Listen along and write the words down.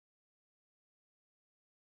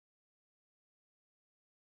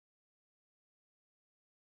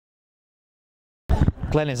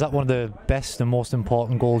Glenn, is that one of the best and most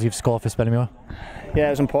important goals you've scored for Spennymoor? Yeah, it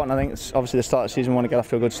was important. I think it's obviously the start of the season, we want to get off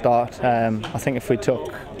to a good start. I think if we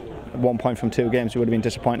took 1 point from 2 games, we would have been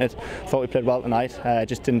disappointed. Thought we played well tonight,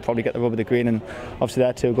 just didn't probably get the rub of the green, and obviously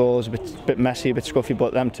their 2 goals, a bit messy, a bit scruffy,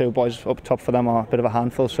 but them 2 boys up top for them are a bit of a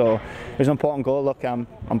handful, so it was an important goal. Look, I'm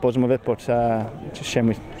buzzing with it, but just a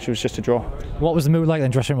shame it was just a draw. What was the mood like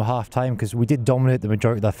in dressing room at half time? Because we did dominate the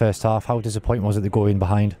majority of that first half. How disappointing was it to go in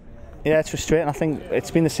behind? Yeah, it's frustrating. I think it's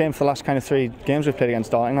been the same for the last kind of 3 games we've played against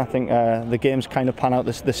Darlington. I think the games kind of pan out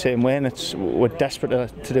the same way, and we're desperate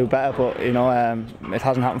to do better, but you know, it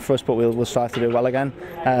hasn't happened for us, but we'll strive to do well again.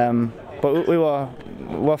 But we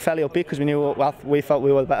were fairly upbeat because we felt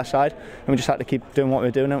we were the better side, and we just had to keep doing what we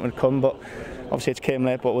were doing, and it would come. But obviously it came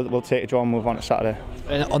late, but we'll take a draw and move on to Saturday.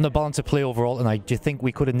 And on the balance of play overall tonight, do you think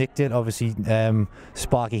we could have nicked it? Obviously,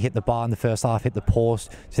 Sparky hit the bar in the first half, hit the post.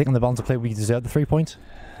 Do you think on the balance of play we deserved the 3 points?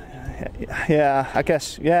 Yeah, I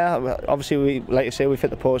guess. Yeah, obviously like you say, we've hit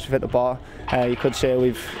the post, we've hit the bar. You could say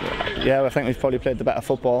I think we've probably played the better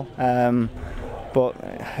football. But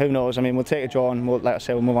who knows? I mean, we'll take a draw and like I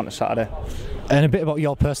say, we'll move on to Saturday. And a bit about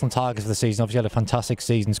your personal targets for the season. Obviously, you had a fantastic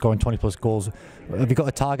season, scoring 20+ goals. Have you got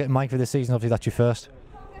a target in mind for this season? Obviously, that's your first.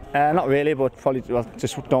 Not really, but probably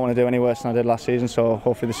just don't want to do any worse than I did last season. So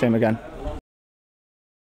hopefully the same again.